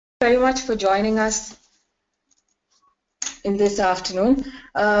Very much for joining us in this afternoon.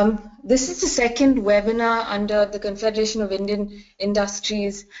 This is the second webinar under the Confederation of Indian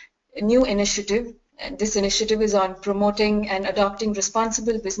Industries new initiative. This initiative is on promoting and adopting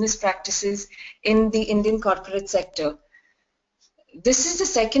responsible business practices in the Indian corporate sector. This is the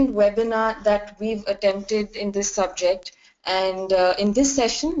second webinar that we've attempted in this subject, and in this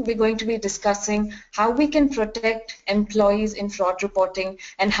session we're going to be discussing how we can protect employees in fraud reporting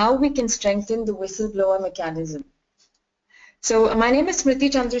and how we can strengthen the whistleblower mechanism. So my name is Smriti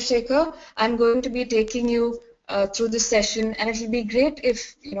Chandrasekhar. I'm going to be taking you through this session, and it will be great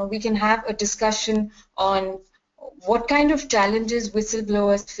if we can have a discussion on what kind of challenges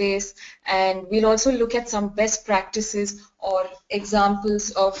whistleblowers face, and we'll also look at some best practices or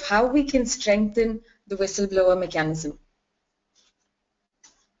examples of how we can strengthen the whistleblower mechanism.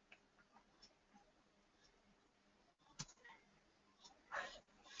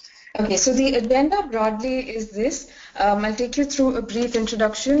 Okay, so the agenda broadly is this. I'll take you through a brief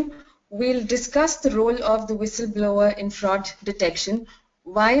introduction. We'll discuss the role of the whistleblower in fraud detection.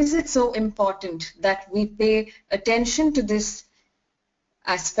 Why is it so important that we pay attention to this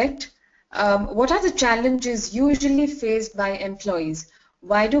aspect? What are the challenges usually faced by employees?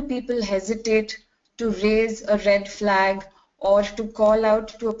 Why do people hesitate to raise a red flag or to call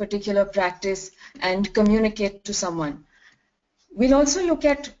out to a particular practice and communicate to someone? We'll also look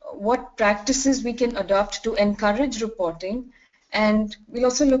at what practices we can adopt to encourage reporting, and we'll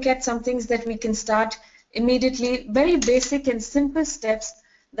also look at some things that we can start immediately, very basic and simple steps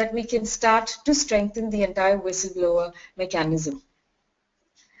that we can start to strengthen the entire whistleblower mechanism.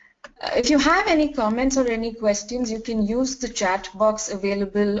 If you have any comments or any questions, you can use the chat box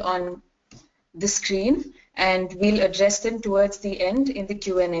available on the screen, and we'll address them towards the end in the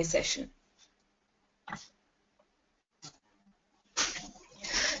Q&A session.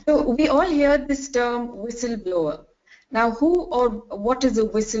 So we all hear this term whistleblower. Now, who or what is a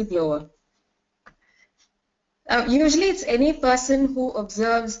whistleblower? Usually it's any person who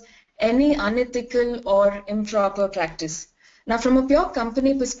observes any unethical or improper practice. Now, from a pure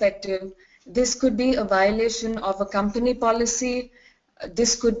company perspective, this could be a violation of a company policy.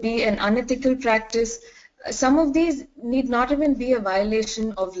 This could be an unethical practice. Some of these need not even be a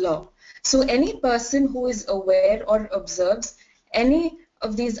violation of law. So any person who is aware or observes any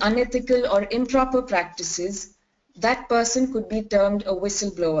of these unethical or improper practices, that person could be termed a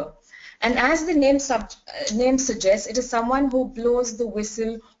whistleblower. And as the name suggests, it is someone who blows the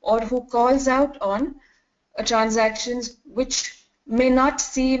whistle or who calls out on transactions which may not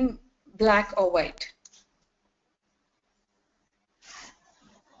seem black or white.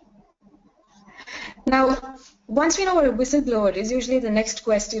 Now, once we know what a whistleblower is, usually the next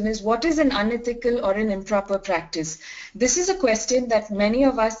question is, what is an unethical or an improper practice? This is a question that many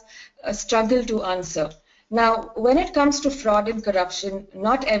of us struggle to answer. Now, when it comes to fraud and corruption,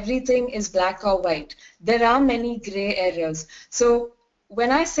 not everything is black or white. There are many gray areas. So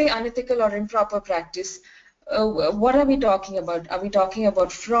when I say unethical or improper practice, what are we talking about? Are we talking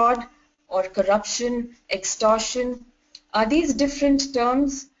about fraud or corruption, extortion? Are these different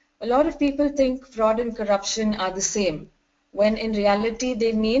terms? A lot of people think fraud and corruption are the same, when in reality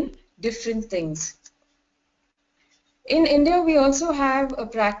they mean different things. In India, we also have a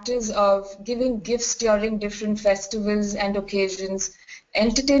practice of giving gifts during different festivals and occasions.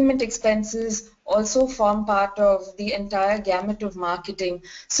 Entertainment expenses also form part of the entire gamut of marketing.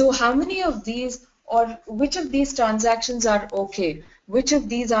 So how many of these, or which of these transactions are okay? Which of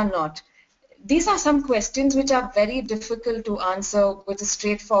these are not? These are some questions which are very difficult to answer with a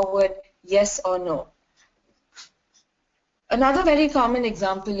straightforward yes or no. Another very common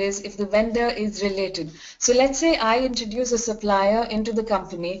example is if the vendor is related. So let's say I introduce a supplier into the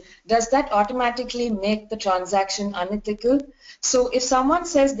company. Does that automatically make the transaction unethical? So if someone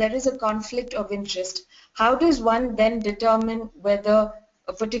says there is a conflict of interest, how does one then determine whether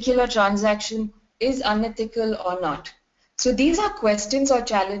a particular transaction is unethical or not? So these are questions or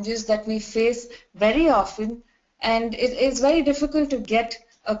challenges that we face very often, and it is very difficult to get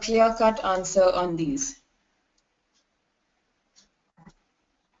a clear-cut answer on these.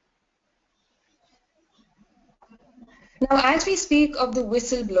 Now, as we speak of the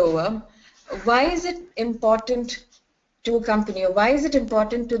whistleblower, why is it important to a company, or why is it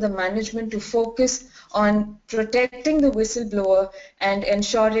important to the management to focus on protecting the whistleblower and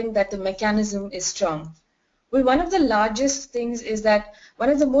ensuring that the mechanism is strong? Well, one of the largest things is that, one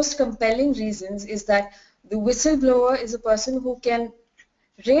of the most compelling reasons is that the whistleblower is a person who can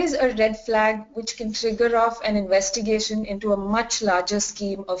raise a red flag which can trigger off an investigation into a much larger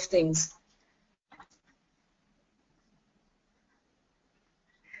scheme of things.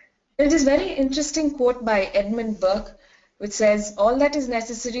 There's this very interesting quote by Edmund Burke, which says, "All that is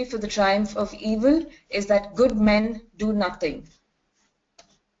necessary for the triumph of evil is that good men do nothing."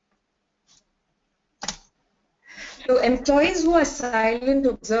 So employees who are silent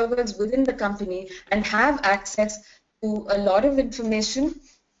observers within the company and have access to a lot of information,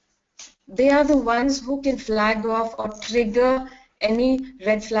 they are the ones who can flag off or trigger any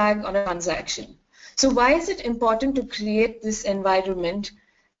red flag on a transaction. So why is it important to create this environment?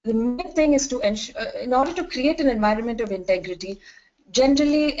 The main thing is to ensure, in order to create an environment of integrity,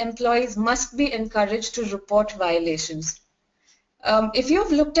 generally employees must be encouraged to report violations. If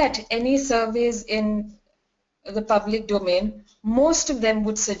you've looked at any surveys in the public domain, most of them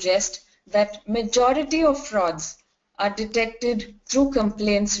would suggest that majority of frauds are detected through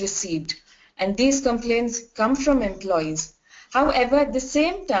complaints received, and these complaints come from employees. However, at the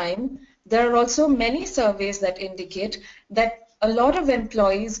same time, there are also many surveys that indicate that a lot of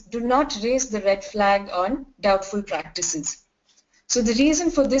employees do not raise the red flag on doubtful practices. So the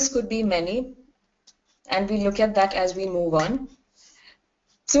reason for this could be many, and we look at that as we move on.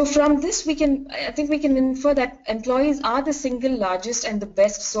 So from this, I think we can infer that employees are the single largest and the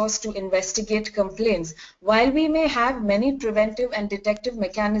best source to investigate complaints. While we may have many preventive and detective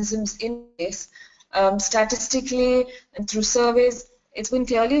mechanisms in place, statistically and through surveys, it's been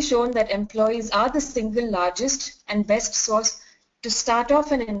clearly shown that employees are the single largest and best source to start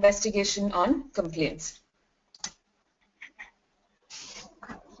off an investigation on complaints.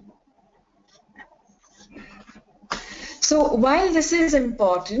 So while this is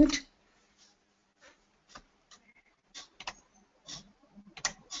important,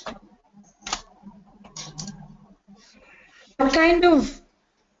 what kind of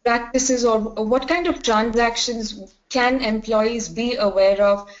practices or what kind of transactions can employees be aware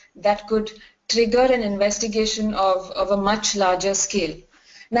of that could trigger an investigation of a much larger scale?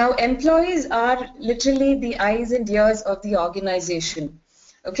 Now, employees are literally the eyes and ears of the organization.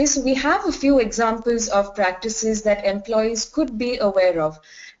 Okay, so we have a few examples of practices that employees could be aware of.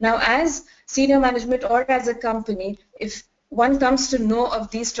 Now, as senior management or as a company, if one comes to know of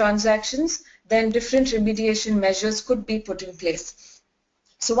these transactions, then different remediation measures could be put in place.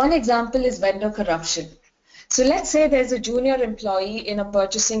 So one example is vendor corruption. So let's say there's a junior employee in a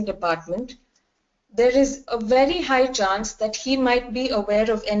purchasing department. There is a very high chance that he might be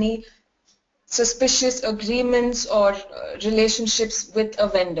aware of any suspicious agreements or relationships with a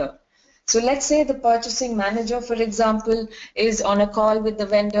vendor. So let's say the purchasing manager, for example, is on a call with the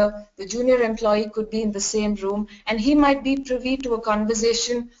vendor. The junior employee could be in the same room, and he might be privy to a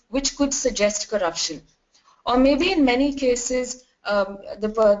conversation which could suggest corruption. Or maybe in many cases,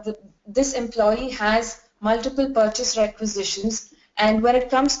 this employee has multiple purchase requisitions, and when it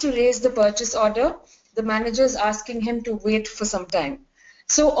comes to raise the purchase order, the manager is asking him to wait for some time.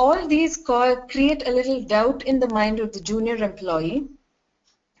 So all these create a little doubt in the mind of the junior employee,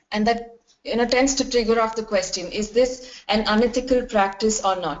 and that tends to trigger off the question, is this an unethical practice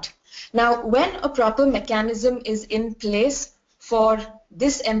or not? Now, when a proper mechanism is in place for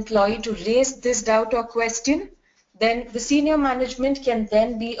this employee to raise this doubt or question, then the senior management can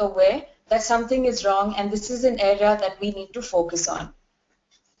then be aware that something is wrong and this is an area that we need to focus on.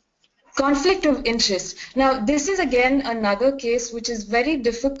 Conflict of interest. Now, this is again another case which is very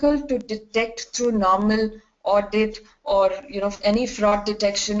difficult to detect through normal audit or any fraud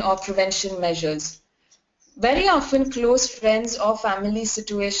detection or prevention measures. Very often, close friends or family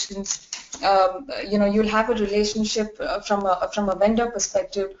situations, you'll have a relationship from a vendor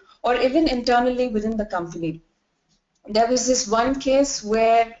perspective, or even internally within the company. There was this one case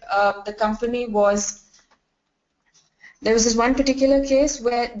where there was this one particular case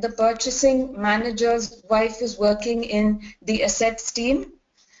where the purchasing manager's wife is working in the assets team.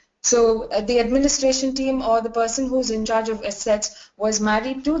 So the administration team or the person who's in charge of assets was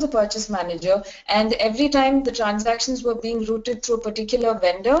married to the purchase manager, and every time the transactions were being routed through a particular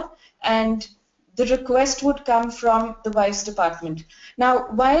vendor, and the request would come from the wife's department. Now,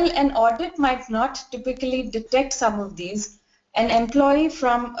 while an audit might not typically detect some of these, an employee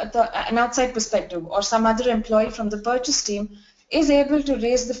from an outside perspective or some other employee from the purchase team is able to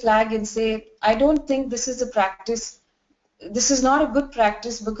raise the flag and say, I don't think this is a practice, this is not a good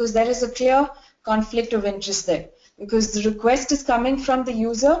practice, because there is a clear conflict of interest there, because the request is coming from the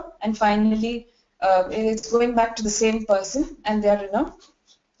user and finally it's going back to the same person and they are in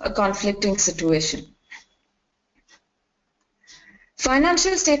a conflicting situation.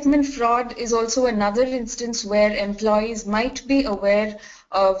 Financial statement fraud is also another instance where employees might be aware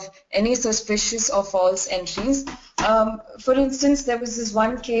of any suspicious or false entries. For instance, there was this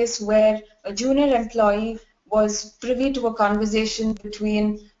one case where a junior employee was privy to a conversation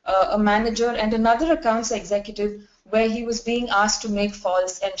between a manager and another accounts executive where he was being asked to make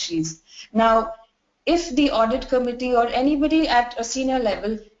false entries. Now, if the audit committee or anybody at a senior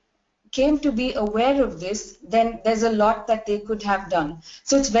level came to be aware of this, then there's a lot that they could have done.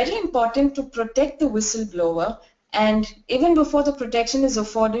 So it's very important to protect the whistleblower, and even before the protection is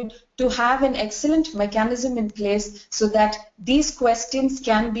afforded, to have an excellent mechanism in place so that these questions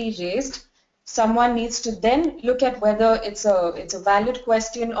can be raised. Someone needs to then look at whether it's a valid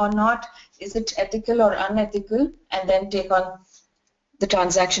question or not, is it ethical or unethical, and then take on the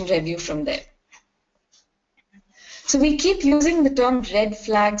transaction review from there. So we keep using the term red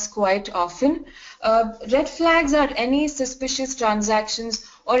flags quite often. Red flags are any suspicious transactions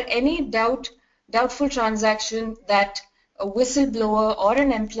or any doubtful transaction that a whistleblower or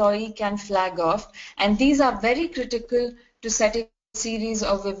an employee can flag off, and these are very critical to setting a series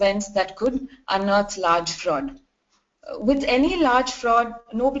of events that could unearth large fraud. With any large fraud,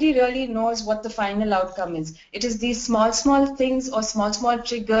 nobody really knows what the final outcome is. It is these small things or small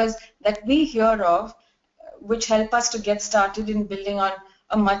triggers that we hear of which help us to get started in building on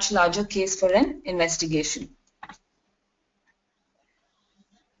a much larger case for an investigation.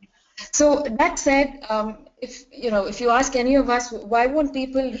 So that said, if you ask any of us, why won't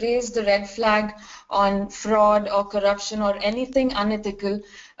people raise the red flag on fraud or corruption or anything unethical?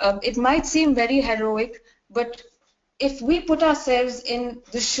 It might seem very heroic, but if we put ourselves in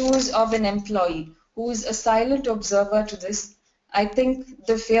the shoes of an employee who's a silent observer to this, I think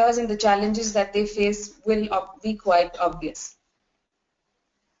the fears and the challenges that they face will be quite obvious.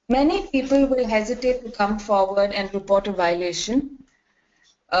 Many people will hesitate to come forward and report a violation.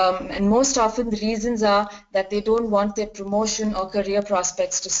 And most often the reasons are that they don't want their promotion or career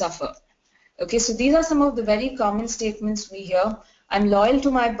prospects to suffer. Okay, so these are some of the very common statements we hear. I'm loyal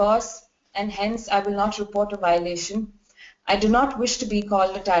to my boss and hence I will not report a violation. I do not wish to be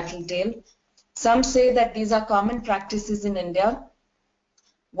called a tattletale. Some say that these are common practices in India.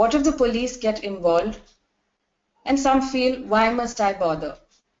 What if the police get involved? And some feel, why must I bother?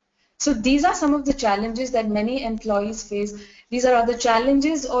 So these are some of the challenges that many employees face. These are other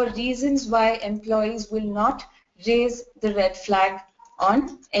challenges or reasons why employees will not raise the red flag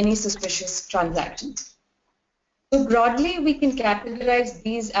on any suspicious transactions. So broadly, we can categorize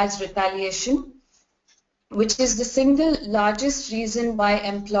these as retaliation, which is the single largest reason why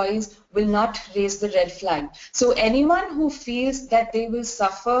employees will not raise the red flag. So anyone who feels that they will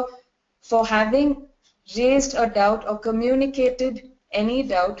suffer for having raised a doubt or communicated any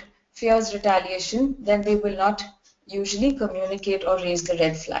doubt fears retaliation, then they will not usually communicate or raise the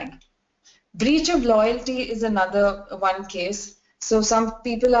red flag. Breach of loyalty is another one case. So some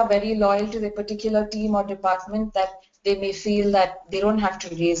people are very loyal to their particular team or department that they may feel that they don't have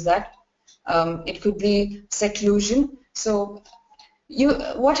to raise that. It could be seclusion. So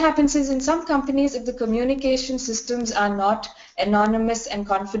what happens is in some companies, if the communication systems are not anonymous and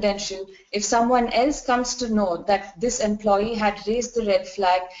confidential, if someone else comes to know that this employee had raised the red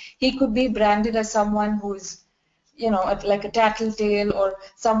flag, he could be branded as someone who's, like a tattletale or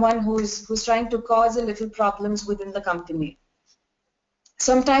someone who's trying to cause a little problems within the company.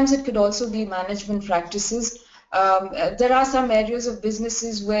 Sometimes it could also be management practices. There are some areas of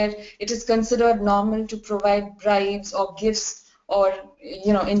businesses where it is considered normal to provide bribes or gifts or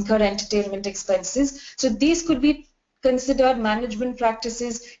incur entertainment expenses. So these could be considered management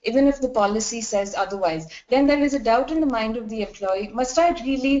practices even if the policy says otherwise. Then there is a doubt in the mind of the employee, must I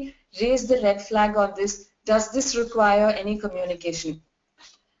really raise the red flag on this? Does this require any communication?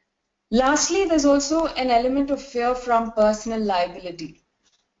 Lastly, there's also an element of fear from personal liability.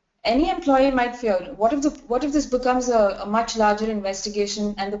 Any employee might fear, what if this becomes a much larger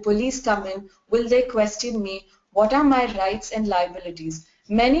investigation and the police come in, will they question me? What are my rights and liabilities?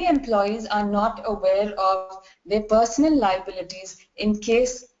 Many employees are not aware of their personal liabilities in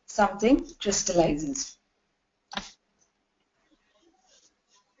case something crystallizes.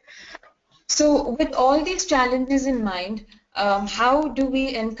 So with all these challenges in mind, how do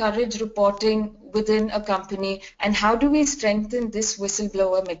we encourage reporting within a company and how do we strengthen this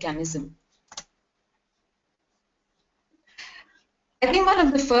whistleblower mechanism? I think one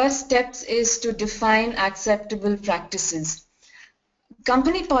of the first steps is to define acceptable practices.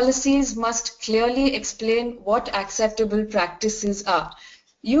 Company policies must clearly explain what acceptable practices are.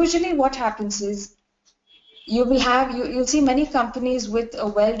 Usually what happens is you'll see many companies with a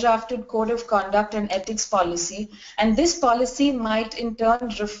well-drafted code of conduct and ethics policy, and this policy might in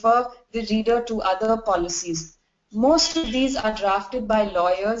turn refer the reader to other policies. Most of these are drafted by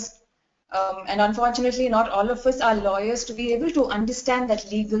lawyers and unfortunately not all of us are lawyers to be able to understand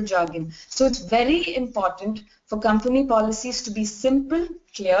that legal jargon. So it's very important for company policies to be simple,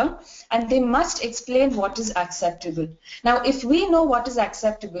 clear, and they must explain what is acceptable. Now, if we know what is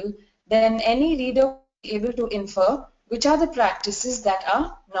acceptable, then any reader will be able to infer which are the practices that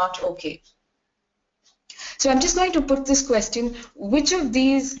are not okay. So I'm just going to put this question: which of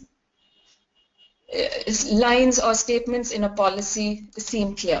these lines or statements in a policy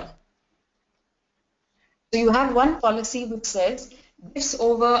seem clear? So you have one policy which says gifts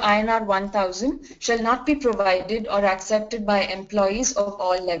over INR 1000 shall not be provided or accepted by employees of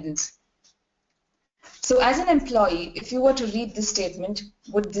all levels. So as an employee, if you were to read this statement,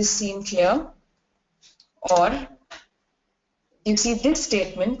 would this seem clear? Or you see this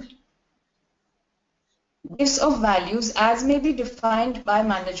statement, gifts of values as may be defined by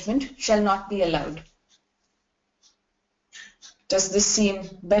management shall not be allowed. Does this seem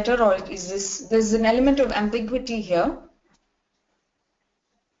better, or is there's an element of ambiguity here?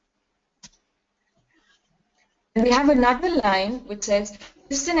 And we have another line which says,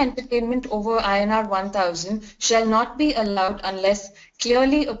 gifts and entertainment over INR 1000 shall not be allowed unless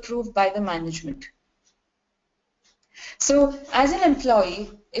clearly approved by the management. So as an employee,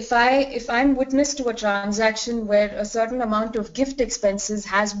 if I'm witness to a transaction where a certain amount of gift expenses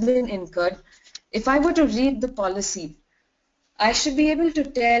has been incurred, if I were to read the policy, I should be able to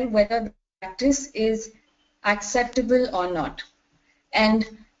tell whether the practice is acceptable or not. And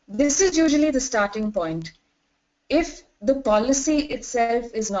this is usually the starting point. If the policy itself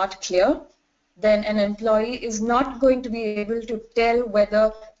is not clear, then an employee is not going to be able to tell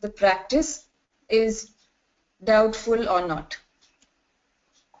whether the practice is doubtful or not.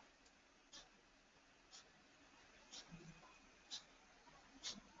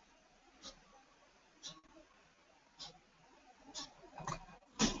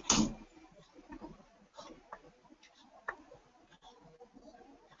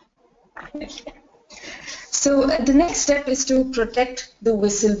 So the next step is to protect the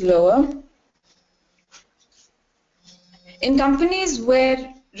whistleblower. In companies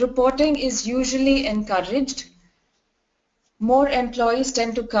where reporting is usually encouraged, more employees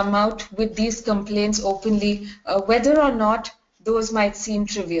tend to come out with these complaints openly, whether or not those might seem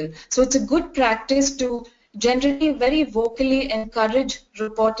trivial. So it's a good practice to generally very vocally encourage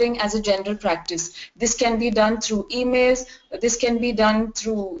reporting as a general practice. This can be done through emails, this can be done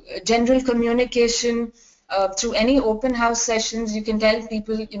through general communication, through any open house sessions. You can tell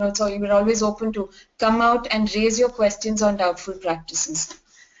people, so you're always open to come out and raise your questions on doubtful practices.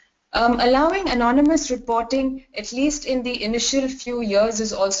 Allowing anonymous reporting, at least in the initial few years,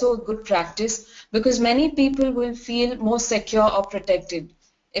 is also a good practice because many people will feel more secure or protected.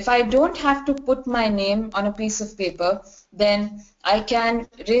 If I don't have to put my name on a piece of paper, then I can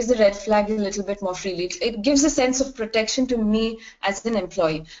raise the red flag a little bit more freely. It gives a sense of protection to me as an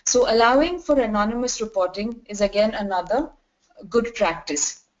employee. So allowing for anonymous reporting is again another good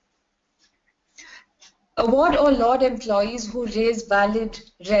practice. Award or laud employees who raise valid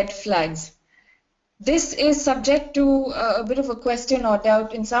red flags. This is subject to a bit of a question or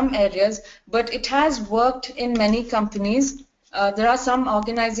doubt in some areas, but it has worked in many companies. There are some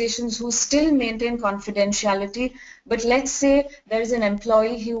organizations who still maintain confidentiality, but let's say there is an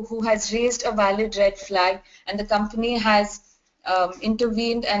employee who has raised a valid red flag and the company has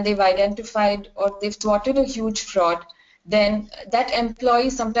intervened and they've identified or they've thwarted a huge fraud, then that employee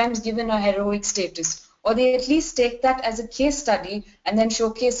is sometimes given a heroic status, or they at least take that as a case study and then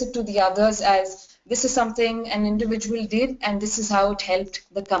showcase it to the others as this is something an individual did and this is how it helped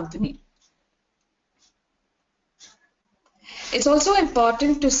the company. It's also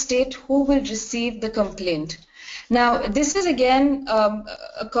important to state who will receive the complaint. Now, this is again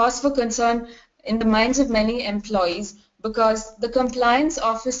a cause for concern in the minds of many employees because the compliance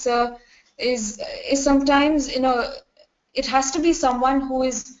officer is sometimes, it has to be someone who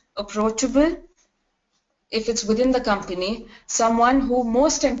is approachable if it's within the company, someone who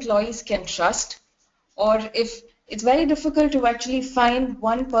most employees can trust, or if it's very difficult to actually find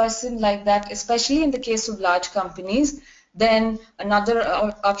one person like that, especially in the case of large companies, then another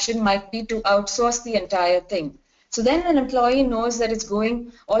option might be to outsource the entire thing. So then an employee knows that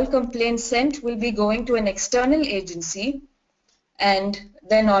all complaints sent will be going to an external agency, and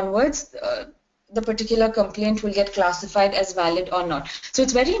then onwards, the particular complaint will get classified as valid or not. So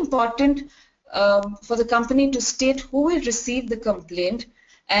it's very important for the company to state who will receive the complaint,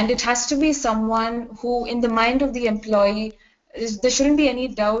 and it has to be someone who, in the mind of the employee, there shouldn't be any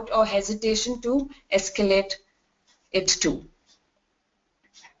doubt or hesitation to escalate it to.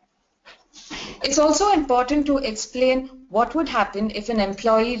 It's also important to explain what would happen if an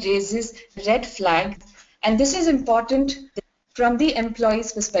employee raises red flag, and this is important from the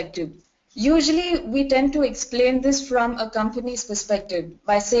employee's perspective. Usually, we tend to explain this from a company's perspective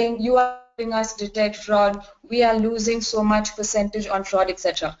by saying, you are helping us detect fraud, we are losing so much percentage on fraud,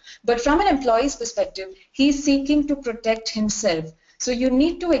 etc. But from an employee's perspective, he's seeking to protect himself. So you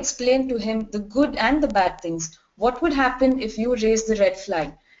need to explain to him the good and the bad things. What would happen if you raise the red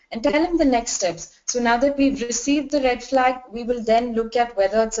flag? And tell him the next steps. So now that we've received the red flag, we will then look at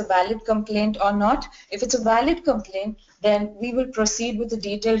whether it's a valid complaint or not. If it's a valid complaint, then we will proceed with the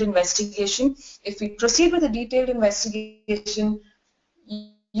detailed investigation. If we proceed with a detailed investigation,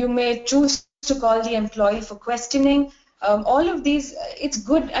 you may choose to call the employee for questioning. All of these, it's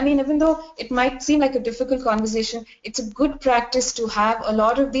good. I mean, even though it might seem like a difficult conversation, it's a good practice to have a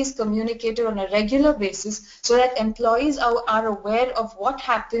lot of these communicated on a regular basis so that employees are aware of what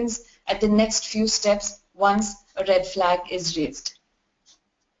happens at the next few steps once a red flag is raised.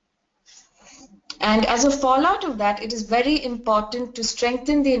 And as a fallout of that, it is very important to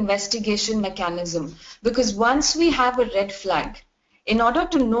strengthen the investigation mechanism, because once we have a red flag, in order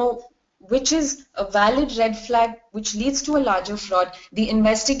to know which is a valid red flag which leads to a larger fraud, the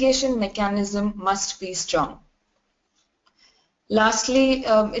investigation mechanism must be strong. Lastly,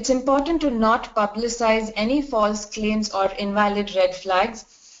 it's important to not publicize any false claims or invalid red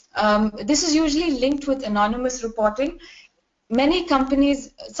flags. This is usually linked with anonymous reporting.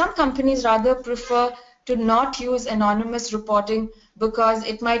 Some companies rather prefer to not use anonymous reporting because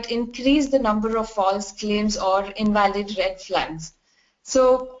it might increase the number of false claims or invalid red flags.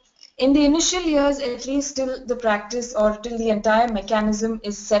 So in the initial years, at least till the practice or till the entire mechanism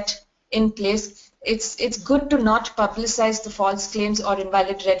is set in place, it's good to not publicize the false claims or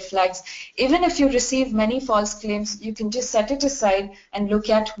invalid red flags. Even if you receive many false claims, you can just set it aside and look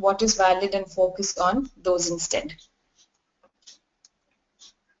at what is valid and focus on those instead.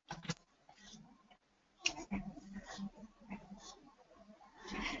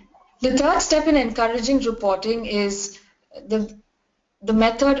 The third step in encouraging reporting is the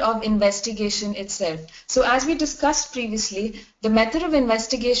method of investigation itself. So as we discussed previously, the method of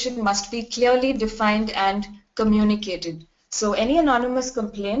investigation must be clearly defined and communicated. So any anonymous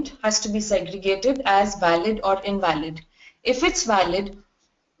complaint has to be segregated as valid or invalid. If it's valid,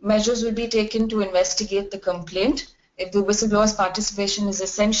 measures will be taken to investigate the complaint. If the whistleblower's participation is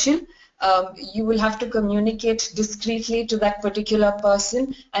essential, you will have to communicate discreetly to that particular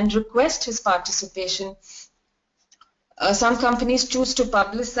person and request his participation. Some companies choose to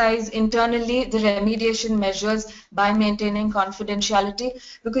publicize internally the remediation measures by maintaining confidentiality,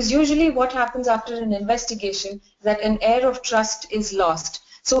 because usually what happens after an investigation is that an air of trust is lost.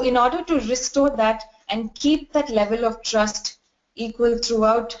 So in order to restore that and keep that level of trust equal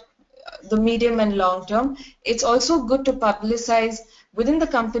throughout the medium and long term, it's also good to publicize within the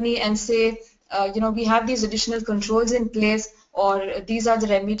company and say, we have these additional controls in place, or these are the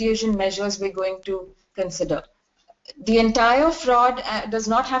remediation measures we're going to consider. The entire fraud does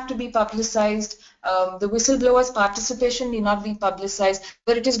not have to be publicized. The whistleblower's participation need not be publicized,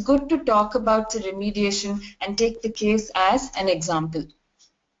 but it is good to talk about the remediation and take the case as an example.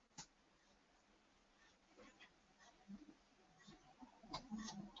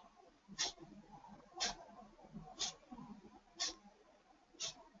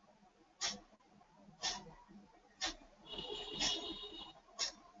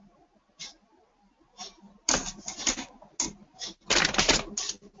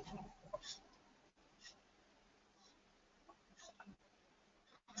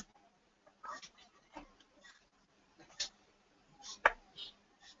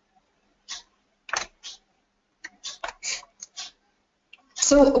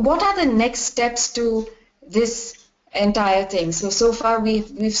 So what are the next steps to this entire thing? So far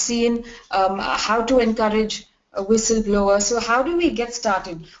we've seen how to encourage a whistleblower. So how do we get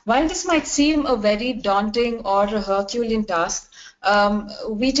started? While this might seem a very daunting or a Herculean task,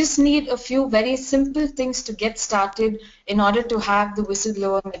 we just need a few very simple things to get started in order to have the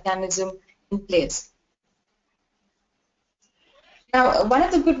whistleblower mechanism in place. Now, one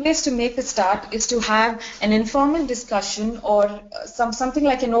of the good ways to make a start is to have an informal discussion or something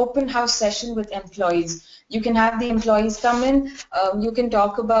like an open house session with employees. You can have the employees come in, you can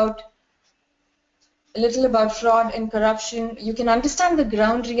talk about a little about fraud and corruption. You can understand the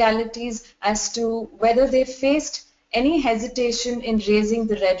ground realities as to whether they faced any hesitation in raising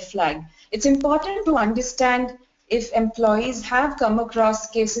the red flag. It's important to understand if employees have come across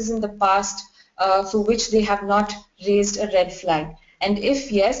cases in the past for which they have not raised a red flag. And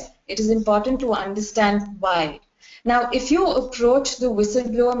if yes, it is important to understand why. Now, if you approach the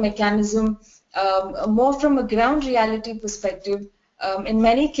whistleblower mechanism more from a ground reality perspective, in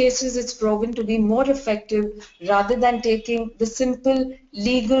many cases it's proven to be more effective rather than taking the simple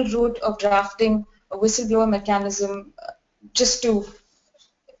legal route of drafting a whistleblower mechanism just to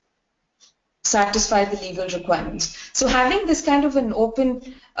satisfy the legal requirements. So having this kind of an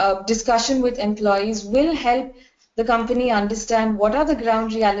open discussion with employees will help the company understand what are the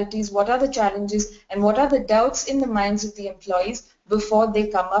ground realities, what are the challenges, and what are the doubts in the minds of the employees before they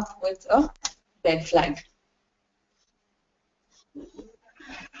come up with a red flag.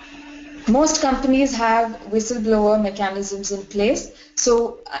 Most companies have whistleblower mechanisms in place.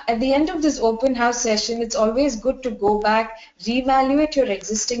 So at the end of this open house session, it's always good to go back, reevaluate your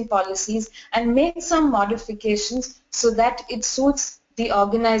existing policies, and make some modifications so that it suits the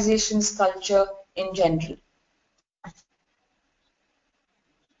organization's culture in general.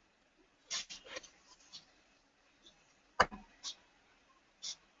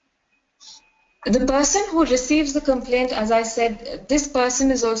 The person who receives the complaint, as I said, this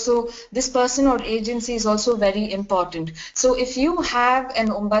person or agency is also very important. So if you have an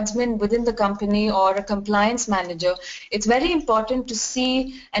ombudsman within the company or a compliance manager, it's very important to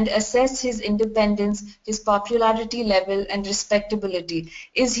see and assess his independence, his popularity level, and respectability.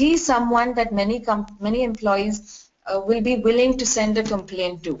 Is he someone that many employees will be willing to send a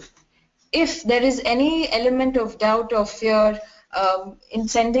complaint to? If there is any element of doubt or fear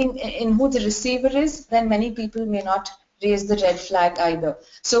in who the receiver is, then many people may not raise the red flag either.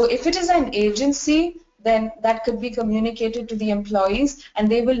 So if it is an agency, then that could be communicated to the employees and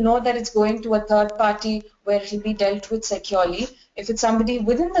they will know that it's going to a third party where it will be dealt with securely. If it's somebody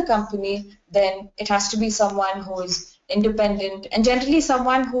within the company, then it has to be someone who is independent and generally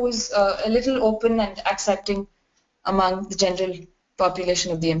someone who is a little open and accepting among the general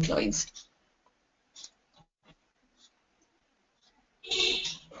population of the employees.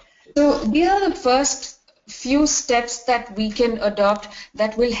 So these are the first few steps that we can adopt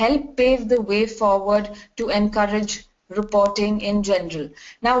that will help pave the way forward to encourage reporting in general.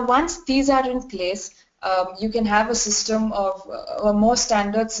 Now, once these are in place, you can have a system of a more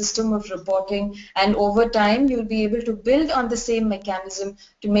standard system of reporting, and over time you'll be able to build on the same mechanism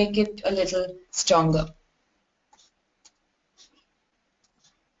to make it a little stronger.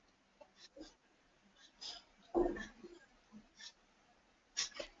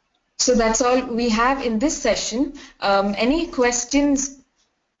 So that's all we have in this session. Any questions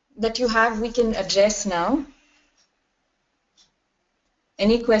that you have, we can address now.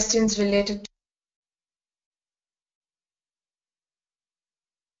 Any questions related to